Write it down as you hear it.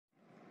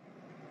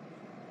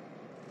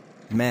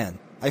Man,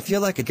 I feel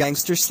like a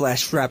gangster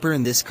slash rapper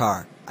in this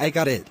car. I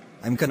got it.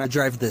 I'm gonna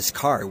drive this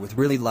car with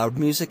really loud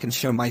music and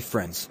show my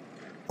friends.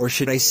 Or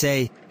should I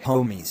say,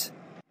 homies.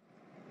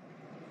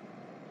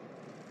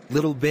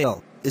 Little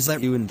Bill, is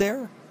that you in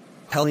there?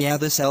 Hell yeah,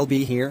 this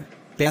LB here.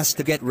 Best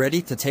to get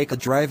ready to take a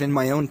drive in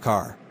my own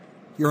car.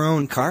 Your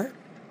own car?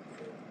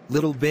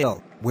 Little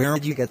Bill,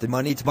 where'd you get the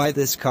money to buy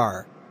this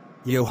car?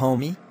 Yo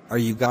homie, are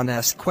you gonna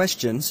ask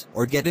questions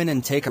or get in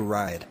and take a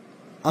ride?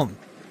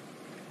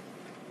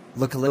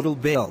 Look, Little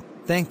Bill,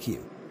 thank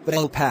you, but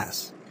I'll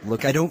pass.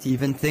 Look, I don't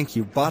even think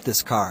you bought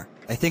this car.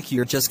 I think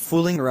you're just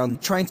fooling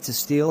around trying to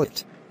steal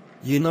it.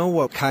 You know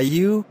what,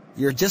 Caillou?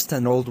 You're just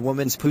an old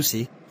woman's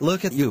pussy.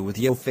 Look at you with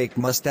your fake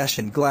mustache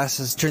and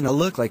glasses trying to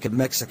look like a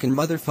Mexican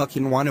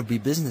motherfucking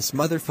wannabe business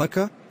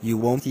motherfucker. You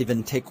won't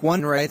even take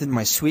one ride in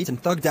my sweet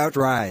and thugged out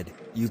ride,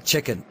 you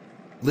chicken.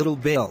 Little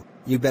Bill,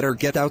 you better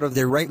get out of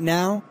there right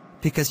now,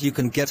 because you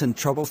can get in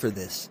trouble for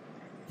this.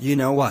 You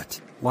know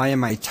what? Why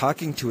am I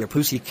talking to a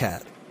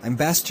pussycat? I'm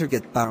bastard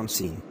get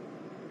bouncing.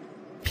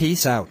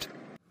 Peace out.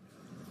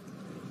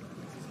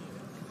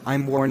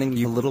 I'm warning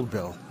you, Little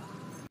Bill.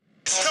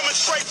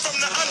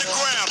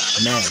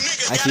 Man,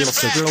 I feel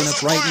so grown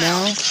up right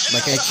now,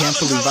 like I can't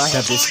believe I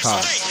have this car.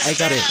 I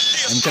got it.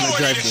 I'm gonna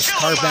drive this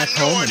car back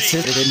home and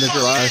sit it in the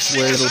garage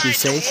where it'll be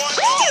safe.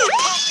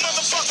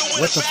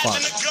 What the fuck?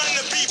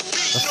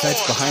 The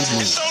fed's behind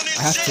me.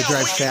 I have to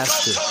drive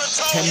faster.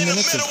 10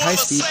 minutes of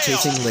high-speed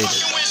chasing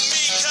later.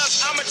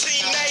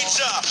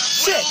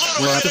 Shit!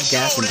 We're out of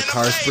gas and the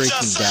car's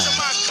breaking down.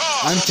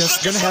 I'm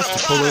just gonna have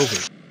to pull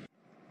over.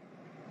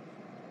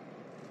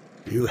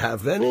 You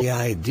have any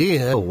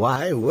idea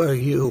why were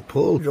you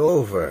pulled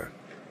over?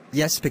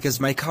 Yes, because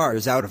my car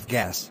is out of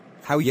gas.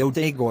 How yo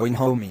day going,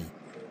 homie?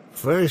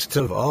 First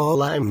of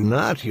all, I'm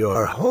not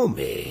your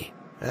homie.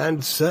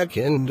 And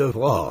second of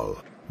all,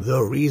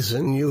 the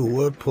reason you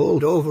were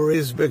pulled over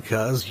is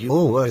because you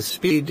were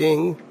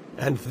speeding,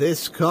 and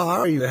this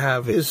car you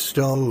have is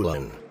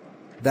stolen.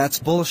 That's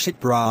bullshit,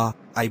 brah.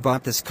 I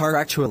bought this car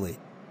actually.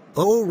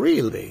 Oh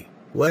really?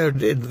 Where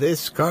did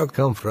this car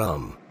come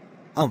from?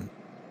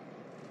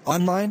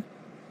 Online?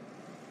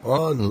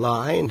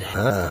 Online,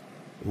 huh?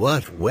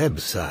 What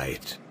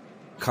website?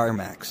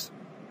 CarMax.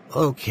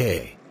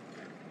 Okay.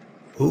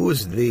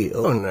 Who's the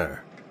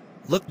owner?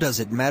 Look,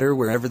 does it matter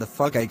wherever the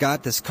fuck I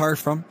got this car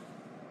from?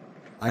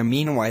 I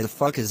mean, why the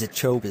fuck is it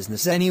show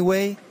business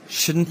anyway?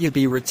 Shouldn't you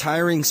be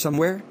retiring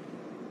somewhere?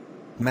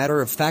 Matter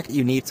of fact,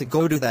 you need to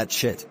go do that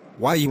shit.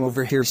 Why you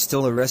over here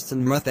still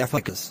arresting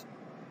motherfuckers?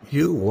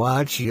 You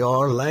watch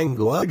your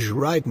language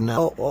right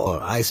now,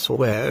 or I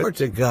swear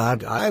to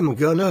God I'm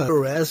gonna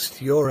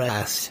arrest your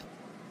ass.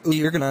 Ooh,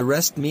 you're gonna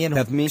arrest me and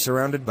have me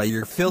surrounded by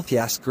your filthy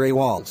ass gray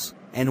walls,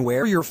 and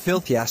wear your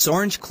filthy ass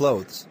orange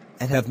clothes,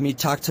 and have me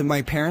talk to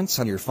my parents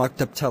on your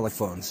fucked up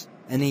telephones,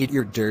 and eat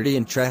your dirty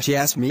and trashy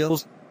ass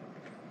meals?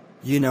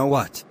 You know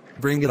what?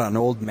 Bring it on,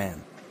 old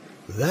man.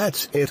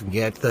 That's it,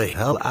 get the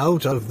hell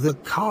out of the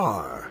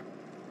car.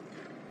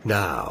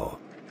 Now.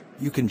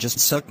 You can just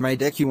suck my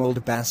dick, you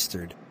old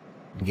bastard.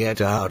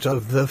 Get out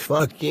of the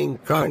fucking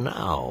car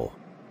now.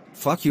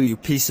 Fuck you, you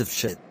piece of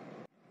shit.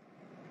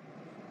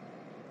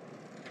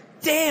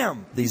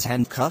 Damn! These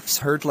handcuffs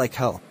hurt like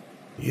hell.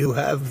 You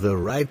have the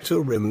right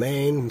to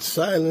remain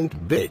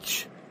silent,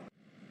 bitch.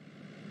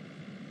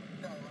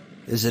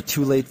 Is it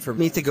too late for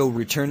me to go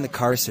return the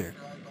car, sir?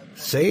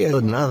 Say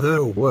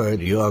another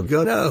word, you're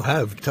gonna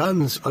have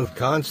tons of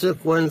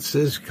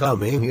consequences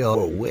coming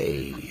your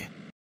way.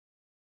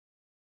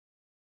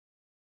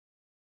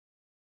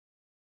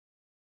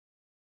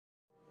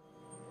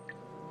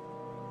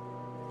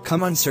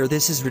 Come on, sir,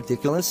 this is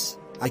ridiculous.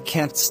 I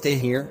can't stay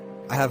here.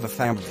 I have a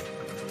family.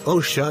 Oh,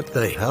 shut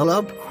the hell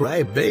up,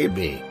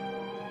 crybaby.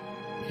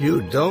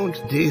 You don't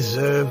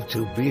deserve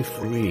to be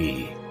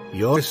free.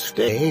 You're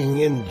staying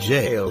in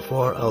jail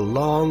for a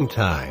long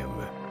time.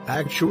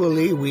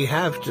 Actually, we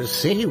have to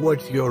see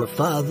what your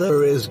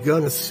father is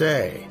gonna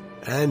say.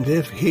 And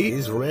if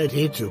he's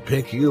ready to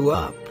pick you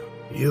up,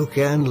 you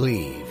can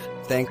leave.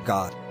 Thank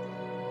God.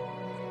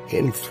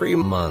 In 3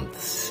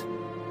 months.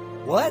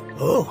 What?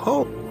 Oh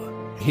ho!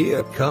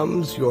 Here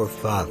comes your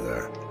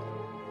father.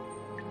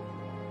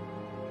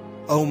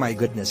 Oh my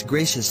goodness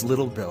gracious,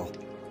 Little Bill.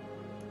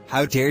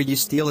 How dare you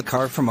steal a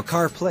car from a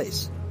car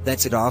place?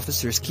 That's it,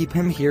 officers, keep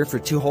him here for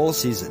 2 whole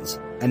seasons.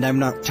 And I'm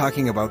not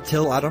talking about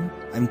till autumn,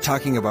 I'm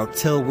talking about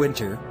till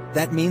winter.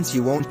 That means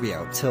you won't be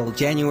out till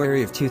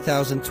January of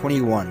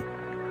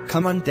 2021.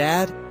 Come on,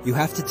 Dad, you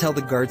have to tell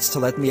the guards to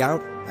let me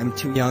out. I'm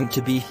too young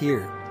to be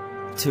here.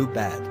 Too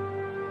bad.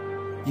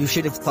 You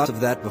should have thought of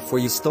that before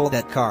you stole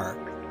that car.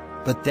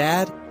 But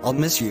Dad, I'll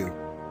miss you.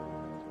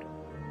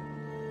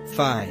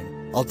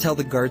 Fine, I'll tell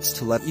the guards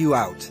to let you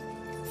out.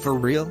 For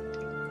real?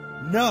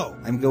 No!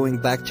 I'm going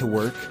back to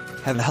work.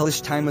 Have a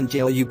hellish time in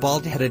jail, you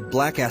bald-headed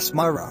black-ass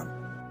moron.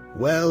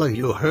 Well,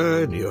 you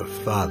heard your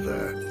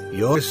father.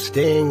 You're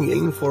staying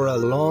in for a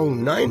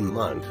long 9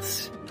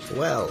 months.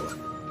 Well,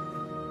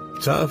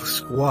 tough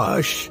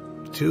squash.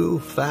 Too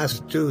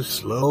fast, too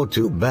slow,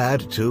 too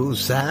bad, too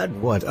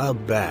sad, what a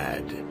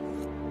bad.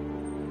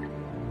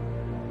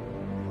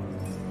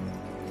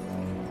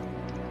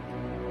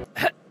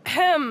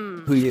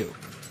 Who you?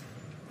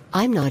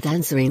 I'm not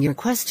answering your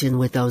question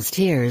with those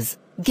tears.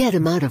 Get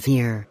him out of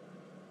here.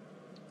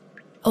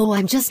 Oh,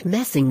 I'm just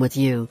messing with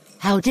you.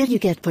 How did you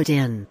get put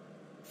in?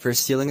 For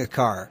stealing a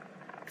car.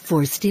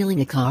 For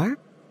stealing a car?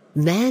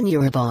 Man,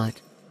 you're a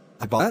bot.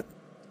 A bot?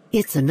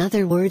 It's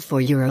another word for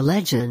you're a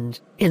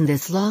legend. In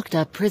this locked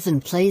up prison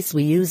place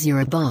we use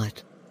you're a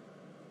bot.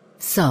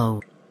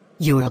 So,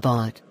 you're a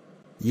bot.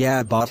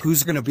 Yeah, bot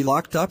who's gonna be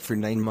locked up for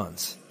 9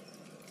 months.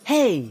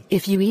 Hey,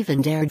 if you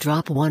even dare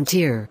drop one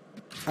tear.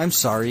 I'm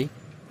sorry.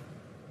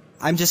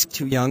 I'm just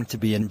too young to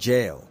be in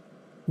jail.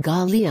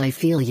 Golly, I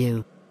feel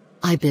you.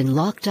 I've been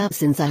locked up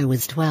since I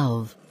was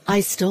 12.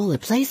 I stole a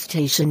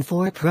PlayStation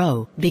 4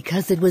 Pro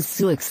because it was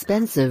so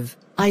expensive.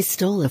 I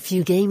stole a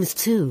few games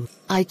too.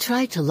 I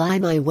tried to lie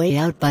my way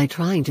out by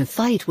trying to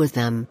fight with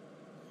them.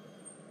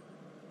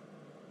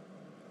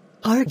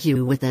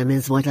 Argue with them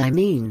is what I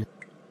mean.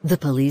 The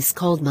police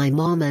called my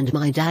mom and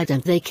my dad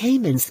and they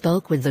came and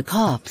spoke with the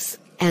cops.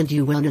 And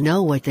you wanna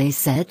know what they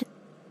said?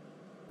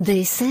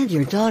 They said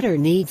your daughter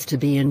needs to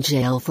be in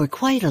jail for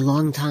quite a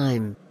long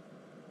time.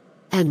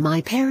 And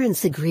my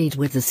parents agreed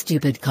with the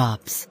stupid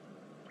cops.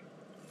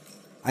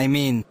 I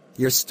mean,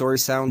 your story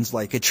sounds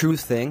like a true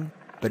thing,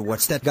 but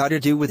what's that got to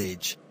do with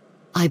age?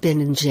 I've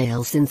been in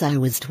jail since I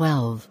was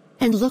 12,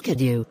 and look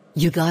at you,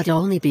 you got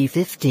only be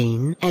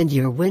 15 and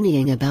you're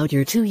whinnying about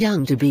you're too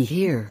young to be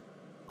here.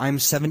 I'm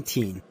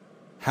 17.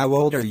 How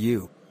old are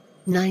you?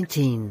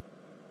 19.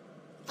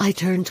 I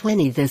turned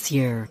 20 this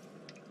year.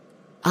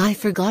 I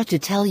forgot to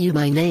tell you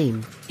my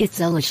name,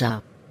 it's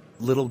Elisha.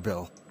 Little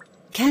Bill.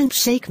 Can't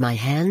shake my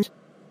hand?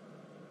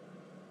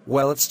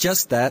 Well, it's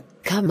just that.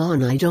 Come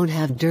on, I don't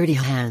have dirty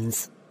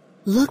hands.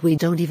 Look, we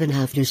don't even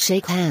have to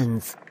shake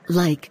hands.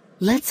 Like,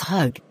 let's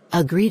hug.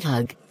 Agreed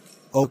hug.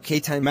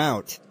 Okay, time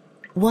out.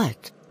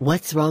 What?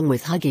 What's wrong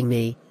with hugging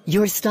me?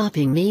 You're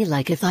stopping me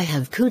like if I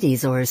have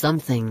cooties or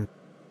something.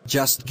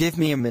 Just give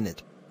me a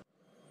minute.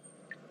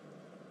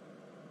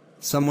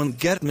 Someone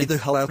get me the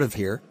hell out of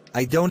here.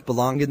 I don't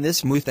belong in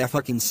this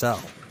fucking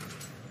cell.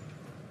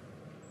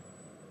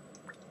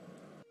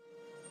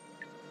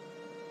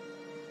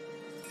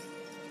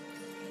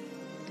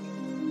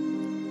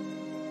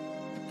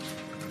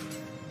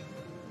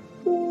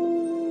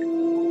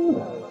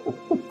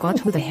 God,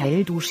 who the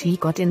hell do she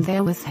got in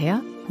there with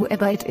her?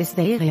 Whoever it is,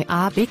 they're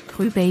a big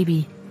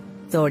crybaby.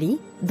 Sorry,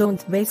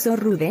 don't be so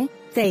rude.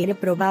 They're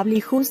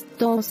probably just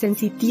too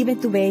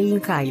sensitive to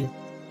being killed.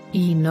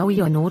 I know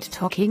you're not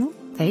talking.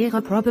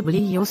 They're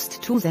probably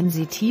just too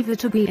sensitive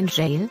to be in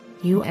jail.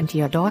 You and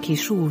your dorky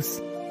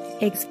shoes.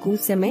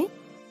 Excuse me?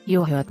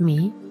 You heard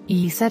me.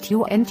 I said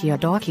you and your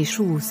dorky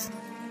shoes.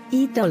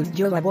 I told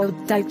you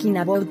about talking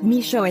about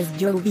me shoes,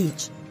 you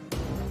bitch.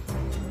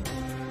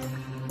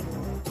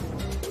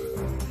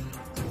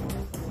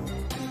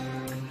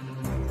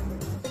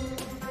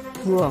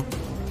 Whoa.